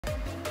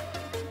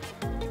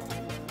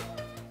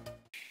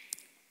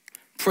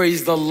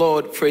Praise the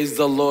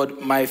Lord,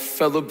 my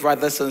fellow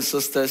brothers and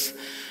sisters.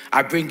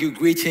 I bring you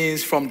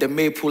greetings from the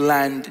Maple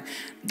Land,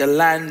 the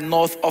land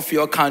north of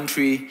your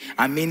country.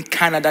 I mean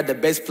Canada, the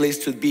best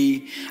place to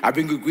be. I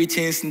bring you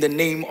greetings in the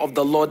name of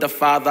the Lord, the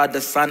Father,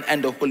 the Son,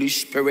 and the Holy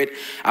Spirit.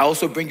 I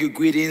also bring you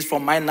greetings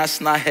from my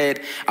national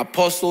head,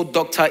 Apostle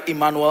Dr.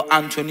 Emmanuel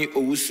Anthony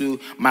Owusu,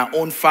 my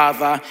own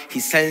father. He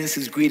sends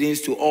his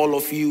greetings to all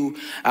of you.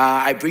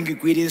 I bring you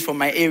greetings from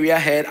my area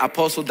head,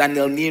 Apostle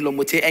Daniel Nilo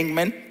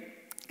Mote-Engman,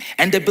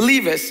 and the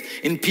believers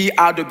in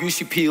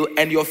PRWCP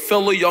and your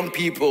fellow young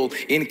people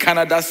in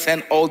Canada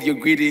send all your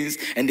greetings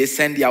and they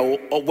send their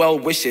well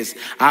wishes.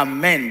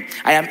 Amen.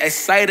 I am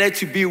excited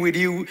to be with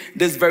you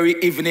this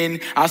very evening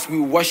as we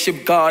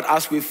worship God,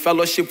 as we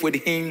fellowship with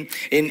Him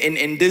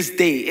in this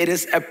day. It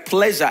is a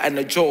pleasure and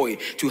a joy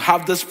to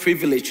have this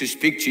privilege to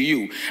speak to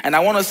you. And I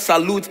want to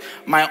salute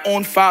my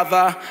own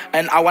father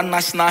and our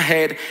national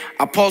head,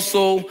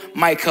 Apostle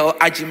Michael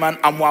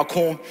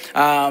Agyemang-Amoako,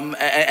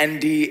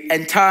 and the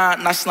entire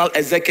national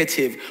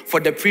executive for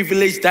the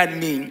privilege that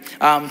means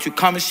to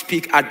come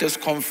speak at this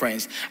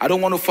conference. I don't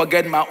want to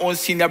forget my own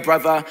senior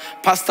brother,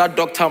 Pastor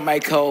Dr.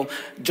 Michael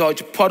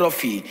George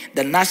Podofi,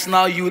 the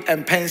National Youth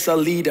and Pencil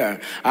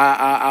leader,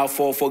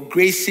 for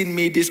gracing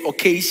me this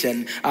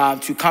occasion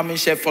to come and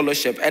share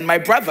fellowship. And my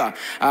brother,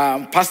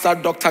 Pastor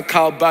Dr.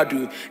 Carl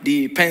Badu,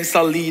 the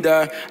Pencil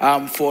leader,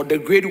 for the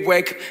great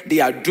work they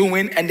are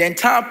doing, and the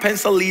entire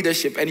Pencil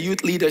leadership and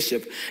youth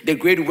leadership, the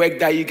great work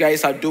that you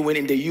guys are doing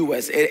in the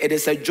U.S. It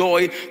is a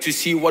joy to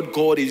see what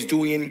God is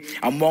doing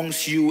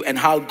amongst you and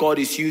how God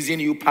is using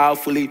you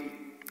powerfully,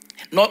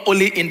 not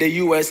only in the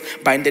U.S.,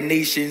 but in the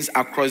nations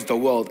across the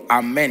world.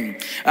 Amen.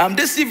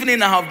 This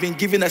evening, I have been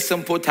given a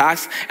simple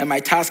task, and my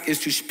task is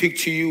to speak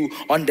to you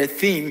on the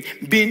theme,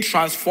 being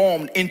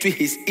transformed into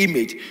His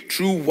image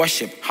through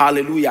worship.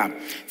 Hallelujah.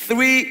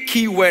 3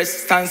 key words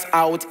stands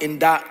out in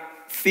that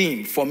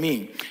theme for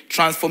me: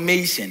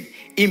 transformation,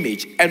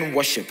 image, and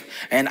worship.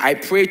 And I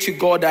pray to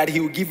God that He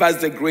will give us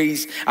the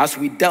grace as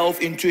we delve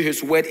into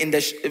His word in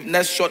the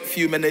next short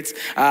few minutes,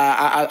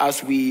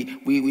 as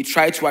we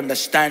try to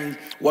understand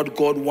what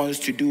God wants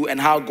to do and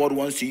how God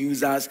wants to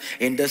use us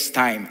in this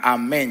time.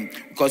 Amen.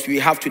 Because we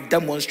have to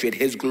demonstrate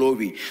His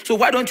glory. So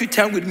why don't you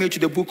turn with me to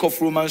the book of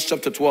Romans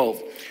chapter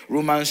 12.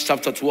 Romans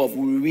chapter 12.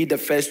 We will read the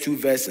first 2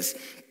 verses.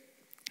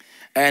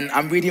 And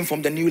I'm reading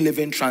from the New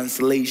Living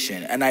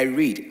Translation. And I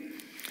read,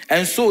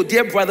 "And so,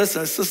 dear brothers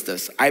and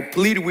sisters, I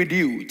plead with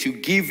you to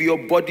give your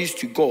bodies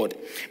to God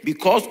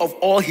because of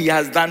all He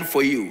has done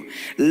for you.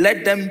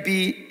 Let them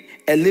be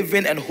a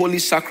living and holy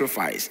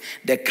sacrifice,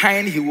 the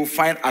kind He will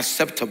find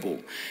acceptable.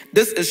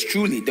 This is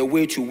truly the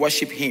way to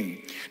worship Him.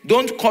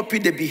 Don't copy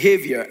the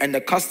behavior and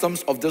the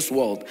customs of this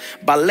world,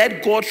 but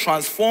let God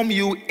transform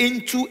you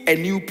into a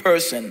new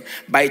person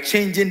by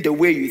changing the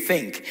way you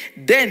think.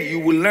 Then you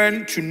will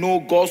learn to know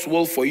God's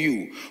will for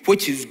you,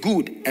 which is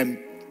good and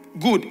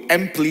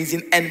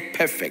pleasing and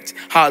perfect."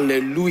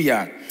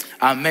 Hallelujah.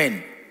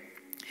 Amen.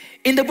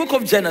 In the book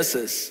of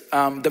Genesis,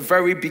 the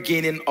very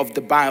beginning of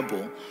the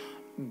Bible,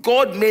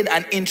 God made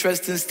an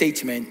interesting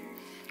statement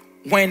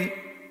when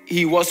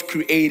He was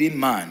creating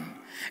man.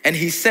 And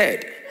He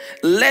said,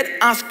 "Let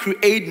us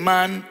create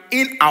man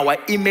in our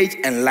image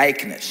and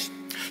likeness."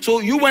 So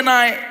you and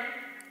I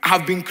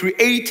have been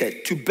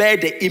created to bear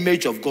the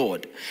image of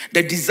God.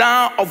 The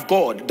desire of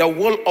God, the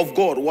will of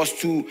God, was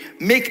to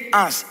make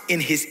us in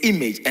His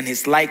image and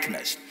His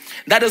likeness.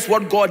 That is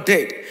what God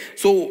did.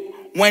 So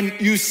when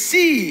you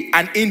see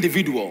an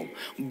individual,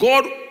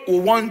 God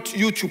will want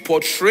you to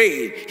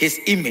portray His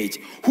image,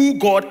 who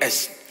God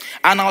is.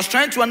 And I was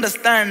trying to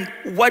understand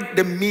what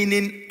the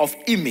meaning of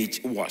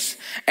image was.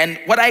 And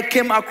what I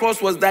came across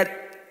was that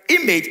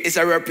image is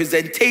a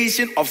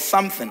representation of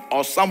something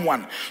or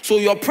someone. So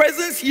your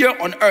presence here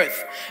on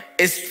earth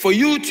is for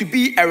you to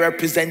be a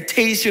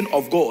representation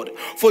of God,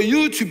 for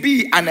you to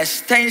be an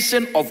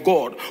extension of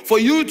God, for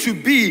you to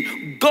be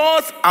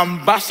God's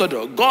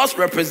ambassador, God's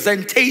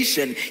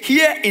representation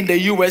here in the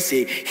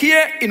USA,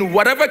 here in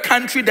whatever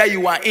country that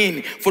you are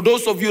in. For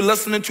those of you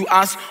listening to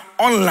us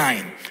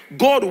online,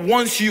 God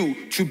wants you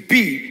to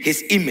be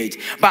His image.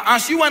 But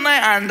as you and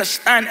I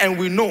understand and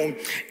we know,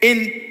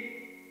 in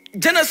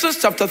Genesis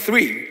chapter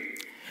 3,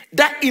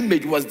 that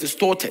image was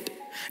distorted.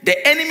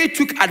 The enemy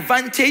took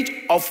advantage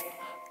of,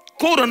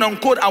 quote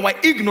unquote, our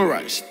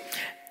ignorance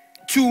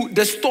to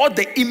distort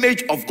the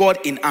image of God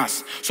in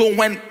us. So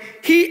when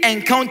he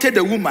encountered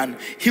the woman,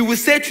 he will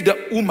say to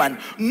the woman,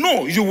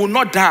 "No, you will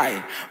not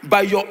die,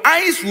 but your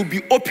eyes will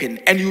be open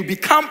and you will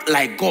become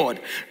like God."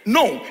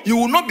 No, you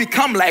will not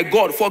become like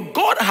God, for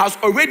God has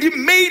already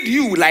made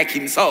you like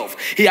Himself.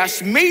 He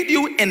has made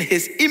you in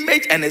His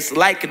image and His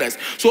likeness.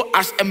 So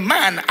as a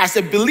man, as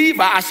a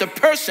believer, as a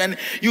person,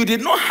 you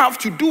did not have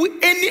to do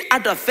any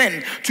other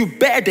thing to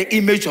bear the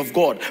image of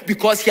God,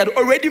 because He had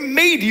already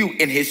made you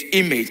in His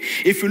image.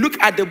 If you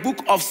look at the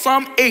book of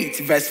Psalm 8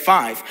 verse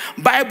 5,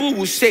 Bible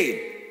will say,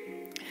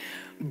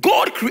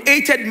 God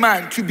created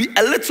man to be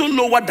a little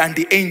lower than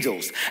the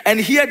angels. And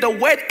here the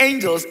word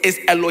angels is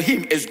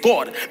Elohim, is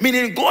God.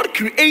 Meaning God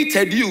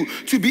created you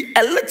to be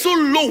a little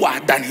lower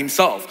than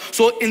himself.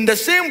 So in the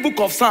same book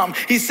of Psalm,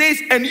 he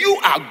says, and you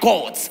are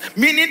gods,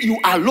 meaning you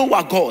are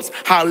lower gods.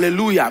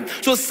 Hallelujah.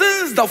 So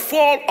since the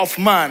fall of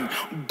man,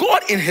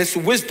 God in his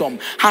wisdom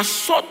has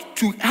sought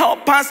to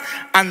help us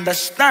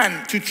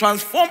understand, to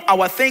transform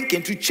our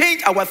thinking, to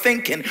change our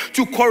thinking,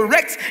 to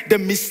correct the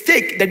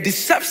mistake, the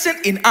deception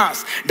in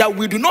us that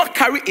we do not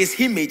carry his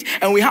image,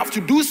 and we have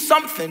to do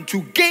something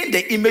to gain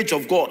the image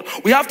of God.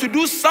 We have to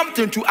do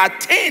something to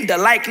attain the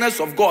likeness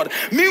of God.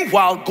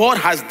 Meanwhile, God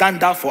has done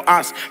that for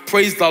us.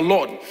 Praise the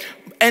Lord.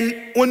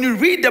 And when you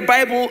read the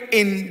Bible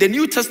in the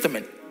New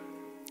Testament,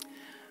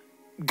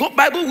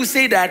 Bible will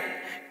say that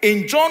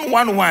in John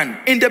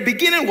 1:1, in the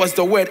beginning was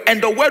the Word,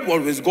 and the Word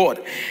was with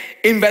God.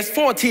 In verse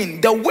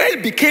 14, the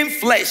Word became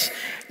flesh,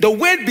 the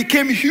Word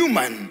became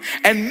human,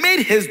 and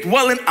made his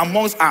dwelling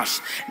amongst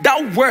us.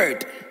 That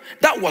Word,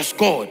 that was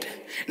God,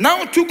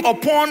 now took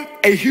upon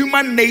a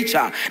human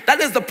nature. That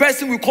is the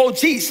person we call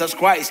Jesus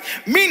Christ.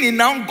 Meaning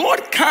now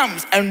God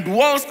comes and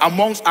dwells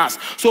amongst us.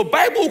 So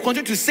Bible will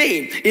continue to say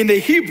in the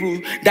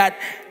Hebrew that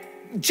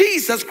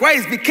Jesus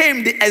Christ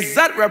became the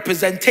exact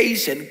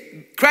representation.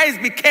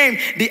 Christ became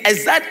the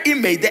exact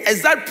image, the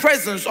exact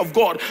presence of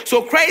God.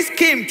 So Christ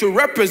came to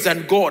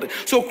represent God.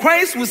 So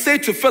Christ will say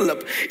to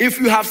Philip, if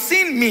you have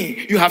seen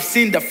me, you have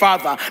seen the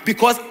Father,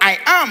 because I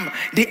am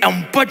the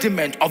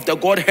embodiment of the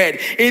Godhead.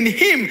 In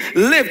him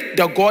lived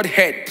the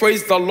Godhead.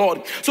 Praise the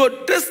Lord.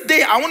 So this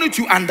day I want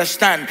you to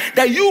understand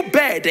that you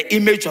bear the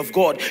image of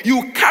God.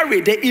 You carry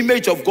the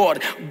image of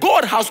God.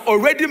 God has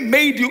already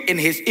made you in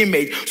his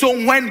image. So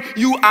when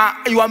you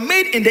are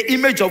made in the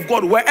image of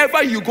God,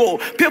 wherever you go,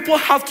 people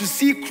have to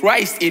see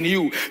Christ in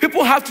you.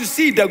 People have to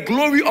see the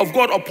glory of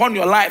God upon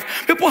your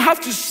life. People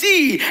have to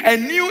see a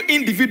new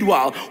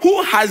individual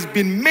who has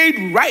been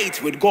made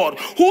right with God,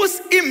 whose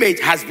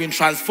image has been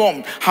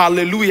transformed.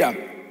 Hallelujah.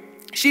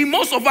 See,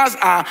 most of us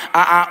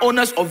are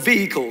owners of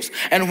vehicles,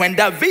 and when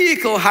that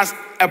vehicle has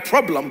a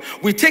problem,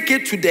 we take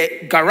it to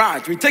the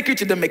garage, we take it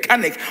to the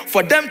mechanic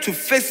for them to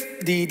fix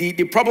the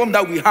problem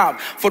that we have.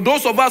 For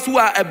those of us who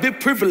are a bit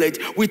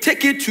privileged, we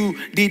take it to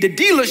the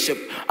dealership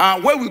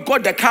where we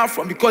got the car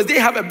from, because they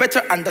have a better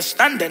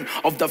understanding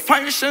of the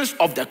functions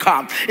of the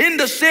car. In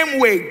the same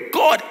way,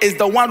 God is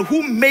the one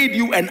who made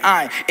you and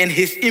I in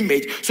his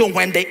image. So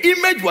when the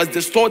image was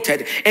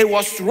distorted, it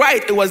was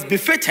right, it was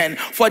befitting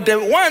for the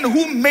one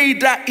who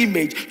made that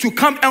image to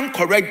come and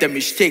correct the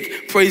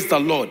mistake. Praise the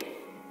Lord.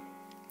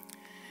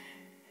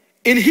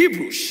 In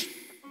Hebrews,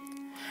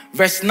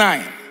 verse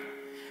 9,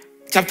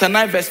 chapter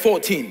 9, verse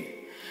 14,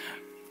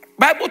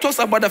 Bible talks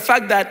about the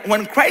fact that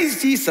when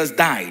Christ Jesus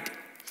died,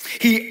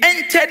 he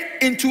entered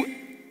into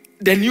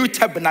the new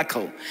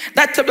tabernacle.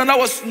 That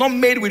tabernacle was not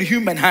made with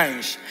human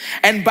hands.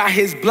 And by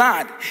his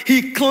blood,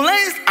 he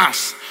cleansed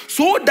us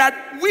so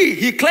that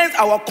he cleansed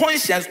our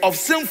conscience of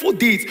sinful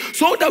deeds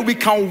so that we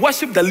can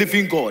worship the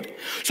living God.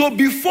 So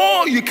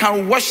before you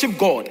can worship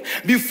God,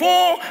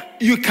 before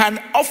you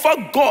can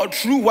offer God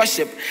true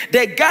worship,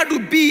 there got to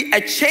be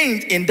a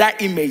change in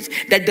that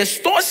image. The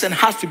distortion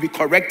has to be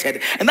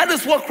corrected. And that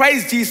is what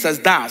Christ Jesus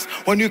does.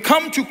 When you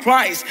come to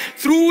Christ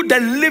through the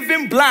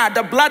living blood,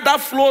 the blood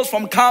that flows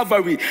from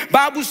Calvary,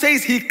 Bible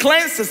says he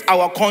cleanses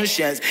our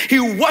conscience. He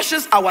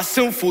washes our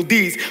sinful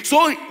deeds.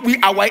 So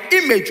our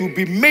image will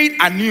be made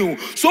anew.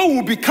 So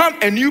we'll become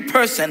a new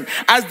person.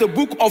 As the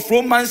book of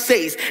Romans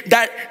says,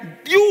 that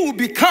you will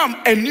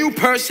become a new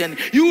person.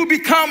 You will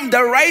become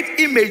the right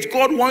image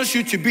God wants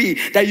you to be,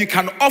 that you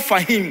can offer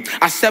him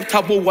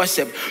acceptable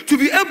worship. To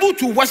be able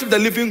to worship the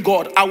living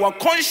God, our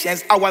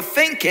conscience, our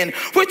thinking,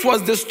 which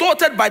was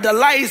distorted by the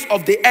lies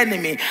of the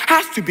enemy,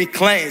 has to be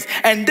cleansed.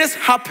 And this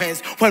happens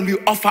when we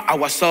offer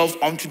ourselves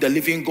unto the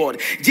living God.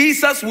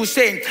 Jesus will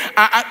say,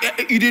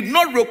 you did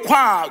not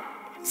require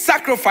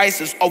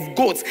sacrifices of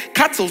goats,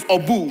 cattle, or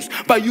bulls,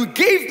 but you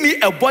gave me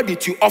a body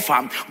to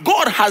offer.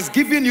 God has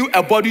given you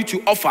a body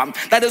to offer.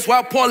 That is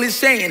why Paul is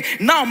saying,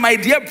 now my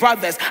dear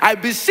brothers, I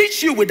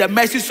beseech you with the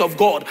mercies of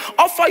God,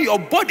 offer your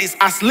bodies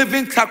as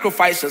living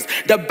sacrifices.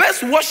 The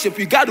best worship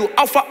you got to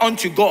offer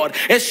unto God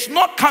is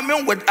not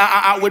coming with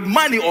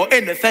money or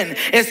anything.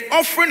 It's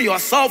offering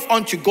yourself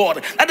unto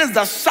God. That is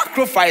the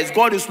sacrifice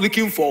God is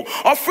looking for.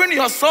 Offering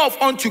yourself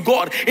unto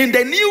God in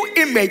the new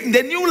image, in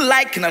the new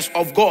likeness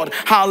of God.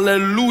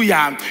 Hallelujah.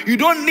 You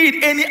don't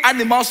need any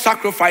animal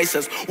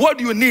sacrifices. What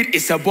you need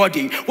is a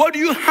body. What do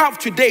you have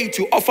today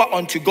to offer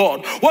unto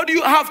God? What do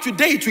you have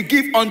today to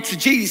give unto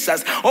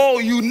Jesus? Oh,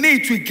 you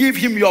need to give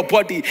him your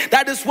body.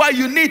 That is why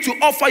you need to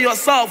offer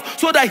yourself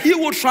so that he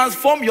will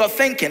transform your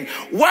thinking.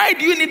 Why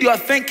do you need your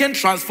thinking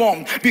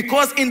transformed?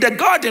 Because in the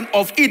Garden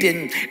of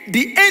Eden,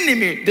 the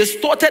enemy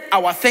distorted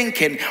our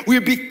thinking. We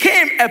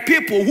became a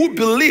people who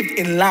believed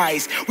in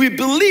lies. We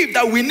believed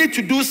that we need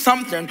to do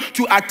something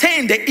to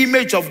attain the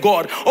image of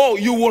God. Oh,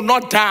 you will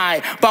not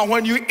die, but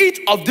when you eat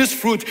of this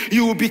fruit,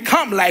 you will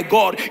become like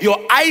God. Your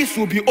eyes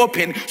will be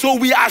open. So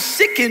we are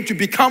seeking to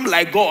become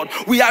like God.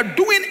 We are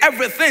doing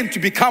everything to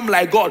become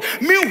like God.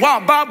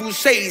 Meanwhile, Bible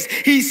says,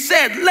 he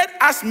said, let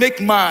us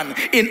make man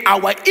in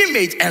our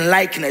image and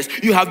likeness.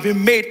 You have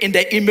been made in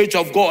the image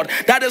of God.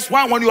 That is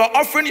why when you are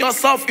offering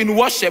yourself in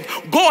worship,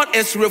 God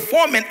is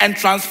reforming and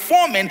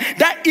transforming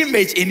that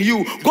image in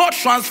you. God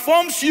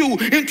transforms you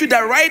into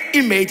the right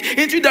image,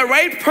 into the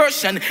right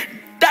person.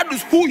 That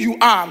is who you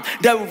are,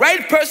 the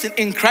right person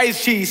in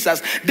Christ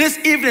Jesus. This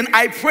evening,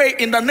 I pray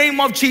in the name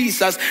of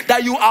Jesus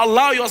that you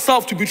allow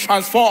yourself to be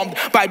transformed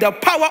by the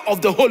power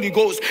of the Holy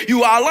Ghost. You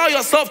allow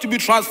yourself to be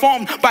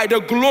transformed by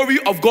the glory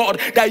of God,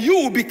 that you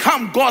will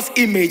become God's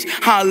image.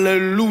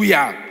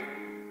 Hallelujah.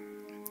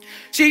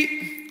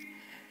 See,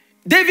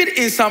 David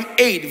in Psalm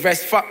 8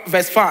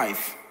 verse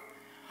 5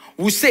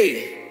 will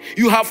say,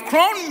 you have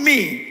crowned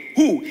me,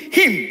 who?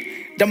 Him,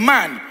 the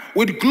man,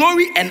 with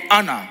glory and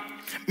honor.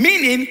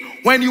 Meaning,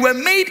 when you were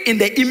made in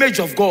the image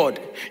of God,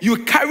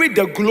 you carry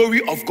the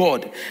glory of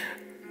God.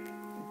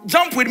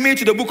 Jump with me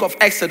to the book of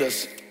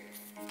Exodus,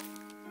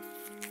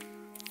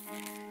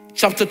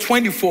 chapter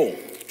 24.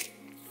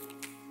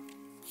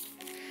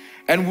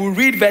 And we'll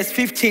read verse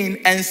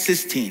 15 and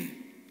 16.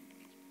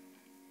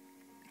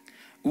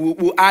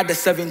 We'll add the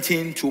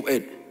 17 to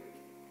it.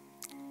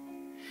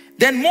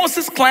 Then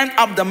Moses climbed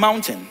up the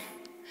mountain,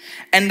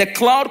 and the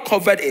cloud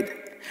covered it.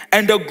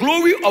 And the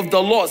glory of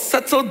the Lord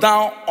settled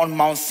down on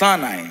Mount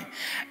Sinai,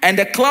 and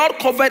the cloud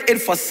covered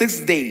it for 6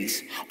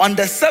 days. On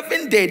the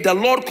 7th day, the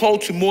Lord called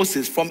to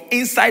Moses from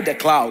inside the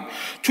cloud.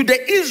 To the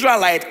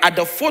Israelites at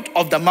the foot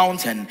of the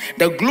mountain,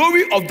 the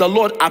glory of the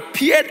Lord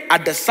appeared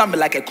at the summit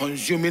like a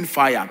consuming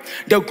fire.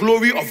 The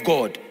glory of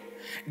God.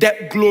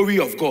 The glory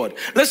of God.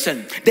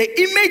 Listen,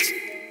 the image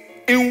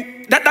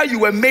that you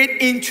were made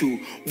into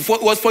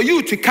was for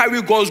you to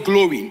carry God's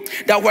glory.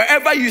 That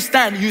wherever you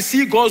stand, you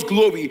see God's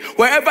glory.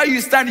 Wherever you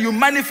stand, you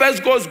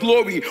manifest God's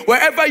glory.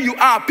 Wherever you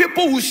are,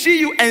 people will see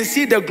you and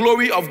see the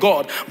glory of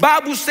God.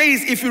 Bible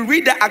says, if you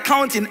read the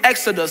account in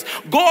Exodus,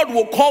 God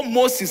will call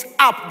Moses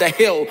up the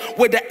hill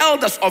with the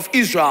elders of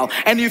Israel.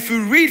 And if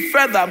you read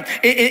further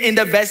in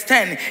the verse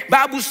 10,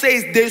 Bible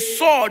says they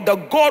saw the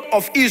God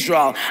of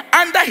Israel.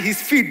 Under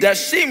his feet there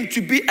seemed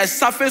to be a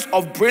surface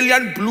of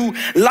brilliant blue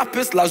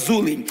lapis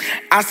lazuli,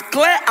 as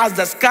clear as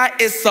the sky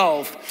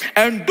itself.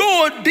 And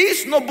though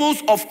these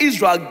nobles of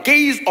Israel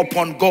gazed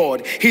upon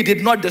God, he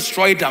did not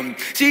destroy them.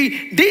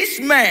 See, these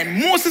men,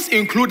 Moses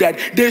included,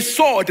 they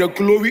saw the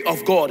glory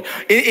of God.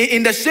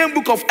 In the same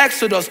book of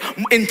Exodus,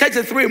 in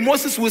chapter 3,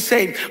 Moses will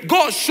say,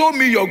 God, show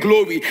me your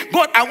glory.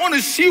 God, I want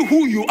to see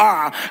who you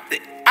are.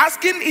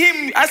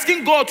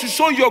 Asking God to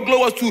show your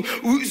glory,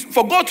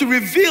 for God to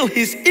reveal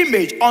his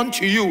image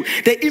unto you.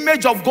 The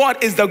image of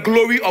God is the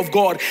glory of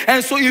God.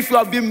 And so if you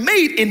have been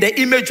made in the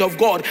image of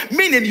God,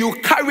 meaning you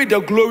carry the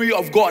glory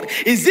of God.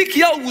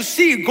 Ezekiel will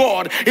see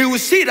God. He will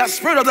see the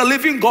Spirit of the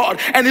living God,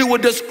 and he will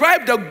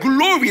describe the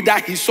glory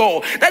that he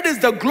saw. That is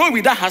the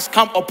glory that has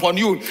come upon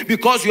you,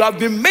 because you have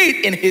been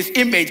made in his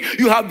image.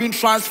 You have been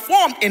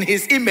transformed in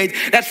his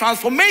image. The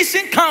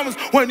transformation comes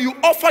when you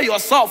offer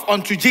yourself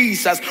unto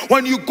Jesus.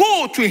 When you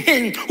go to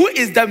him who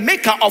is the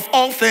maker of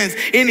all things.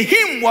 In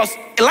him was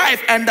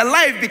life, and the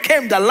life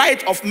became the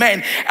light of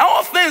men.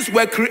 All things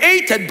were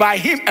created by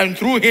him and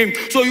through him.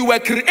 So you were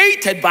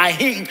created by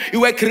him.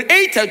 You were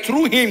created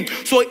through him.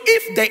 So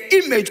if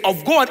the image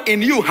of God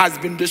in you has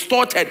been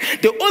distorted,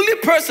 the only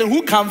person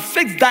who can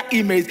fix that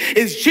image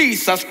is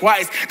Jesus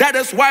Christ. That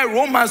is why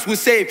Romans will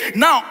say,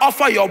 now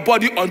offer your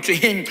body unto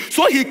him,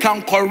 so he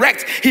can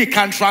correct, he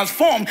can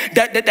transform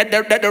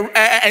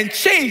and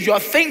change your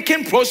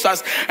thinking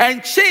process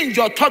and change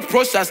your thought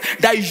process,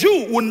 that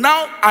you will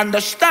now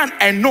understand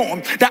and know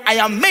that I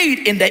am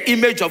made in the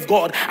image of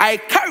God. I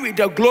carry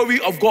the glory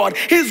of God.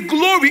 His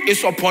glory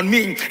is upon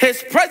me.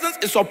 His presence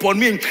is upon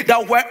me.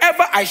 That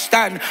wherever I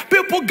stand,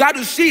 people got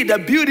to see the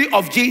beauty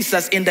of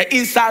Jesus in the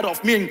inside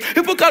of me.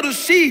 People got to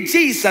see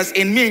Jesus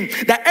in me.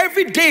 That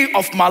every day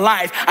of my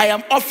life, I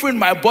am offering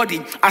my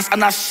body as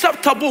an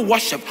acceptable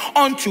worship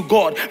unto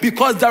God,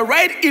 because the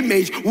right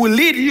image will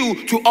lead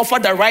you to offer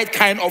the right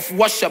kind of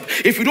worship.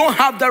 If you don't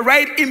have the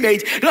right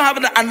image, you don't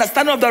have the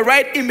understanding of the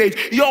right image,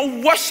 your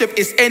worship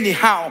is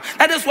anyhow.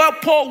 That is why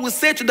Paul will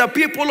say to the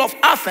people of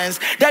Athens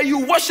that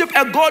you worship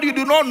a God you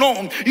do not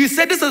know. You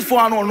say this is for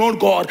an unknown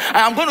God. I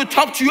am going to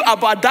talk to you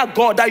about that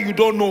God that you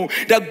don't know.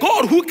 The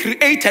God who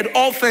created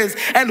all things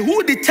and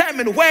who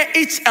determined where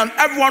each and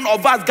every one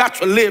of us got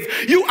to live.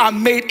 You are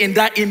made in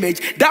that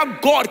image.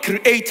 That God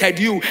created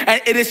you,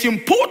 and it is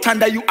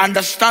important that you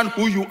understand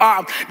who you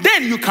are.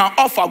 Then you can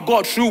offer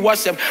God true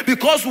worship,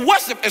 because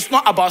worship is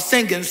not about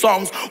singing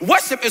songs.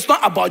 Worship is not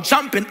about about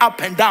jumping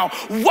up and down.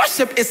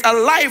 Worship is a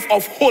life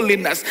of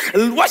holiness.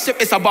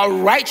 Worship is about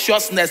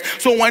righteousness.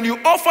 So when you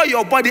offer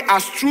your body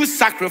as true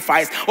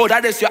sacrifice,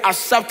 that is your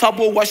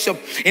acceptable worship.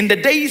 In the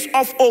days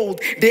of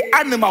old, the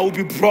animal will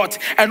be brought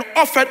and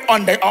offered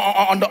on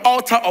the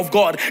altar of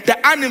God.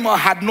 The animal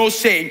had no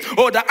shame.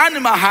 The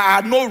animal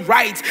had no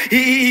right.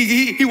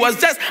 He was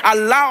just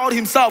allowed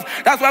himself.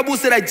 That's why the Bible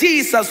said that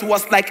Jesus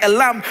was like a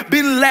lamb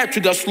being led to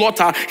the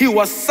slaughter. He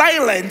was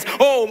silent.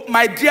 Oh,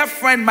 my dear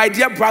friend, my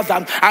dear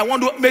brother, I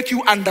want to make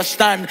you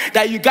understand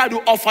that you got to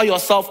offer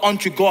yourself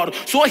unto God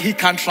so he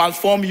can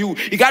transform you.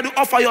 You got to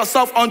offer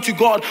yourself unto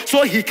God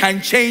so he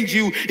can change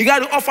you. You got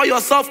to offer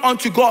yourself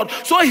unto God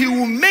so he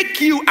will make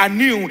you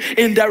anew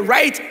in the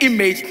right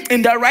image,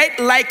 in the right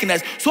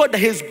likeness, so that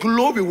his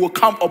glory will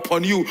come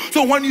upon you.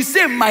 So when you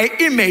say my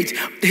image,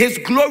 his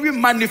glory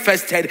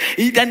manifested,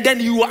 then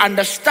you will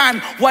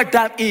understand what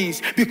that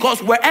is.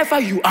 Because wherever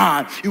you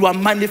are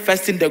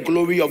manifesting the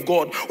glory of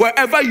God.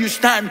 Wherever you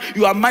stand,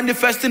 you are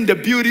manifesting the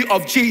beauty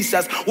of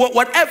Jesus.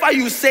 Whatever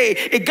you say,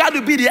 it got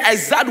to be the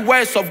exact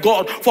words of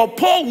God. For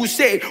Paul will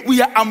say,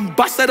 we are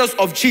ambassadors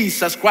of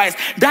Jesus Christ.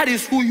 That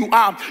is who you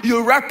are.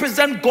 You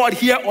represent God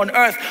here on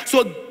earth.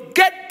 So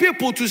get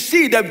people to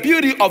see the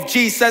beauty of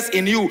Jesus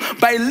in you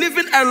by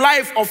living a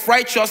life of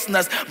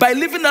righteousness, by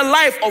living a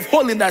life of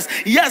holiness.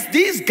 Yes,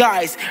 these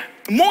guys,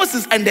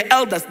 Moses and the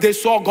elders, they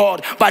saw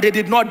God, but they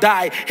did not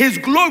die. His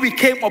glory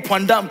came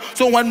upon them.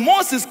 So when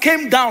Moses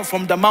came down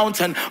from the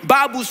mountain,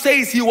 Bible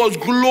says he was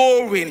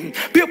glowing.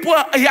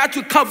 He had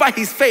to cover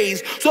his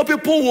face so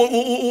people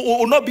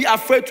will not be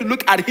afraid to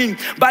look at him.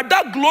 But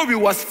that glory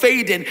was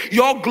fading.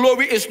 Your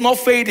glory is not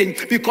fading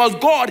because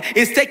God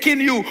is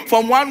taking you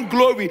from one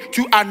glory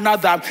to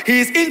another. He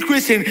is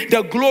increasing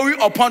the glory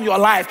upon your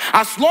life.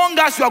 As long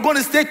as you are going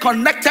to stay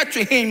connected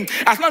to him,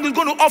 as long as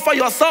you're going to offer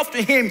yourself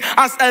to him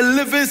as a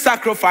living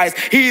sacrifice,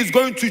 he is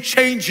going to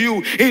change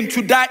you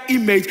into that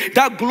image,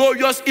 that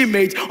glorious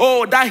image,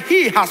 that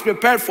he has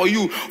prepared for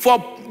you.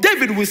 For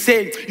David will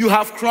say, you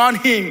have crowned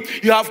him,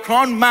 you have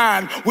crowned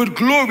man with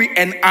glory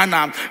and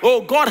honor.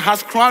 God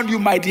has crowned you,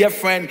 my dear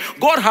friend.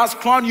 God has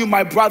crowned you,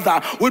 my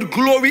brother, with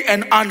glory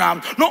and honor.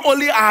 Not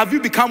only have you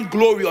become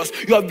glorious,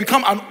 you have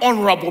become an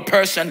honorable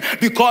person,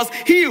 because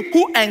he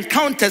who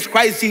encounters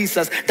Christ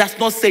Jesus does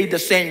not say the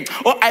same.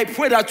 I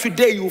pray that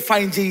today you will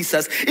find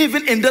Jesus.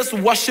 Even in this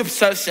worship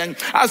session,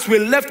 as we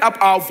lift up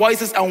our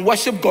voices and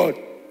worship God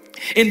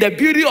in the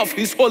beauty of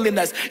his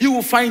holiness, you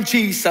will find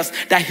Jesus,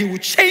 that he will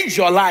change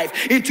your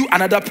life into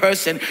another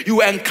person. You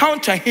will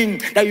encounter him,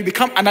 that you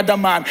become another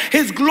man.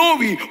 His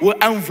glory will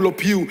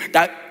envelop you,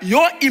 that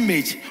your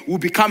image will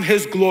become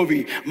his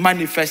glory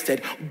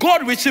manifested.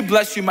 God richly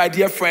bless you, my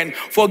dear friend,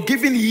 for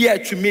giving ear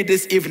to me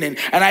this evening.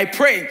 And I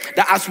pray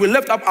that as we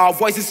lift up our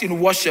voices in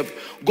worship,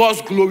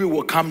 God's glory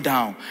will come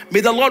down.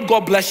 May the Lord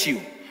God bless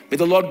you. May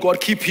the Lord God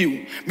keep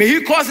you. May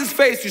he cause his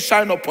face to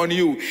shine upon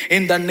you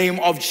in the name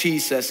of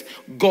Jesus.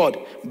 God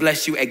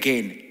bless you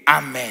again.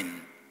 Amen.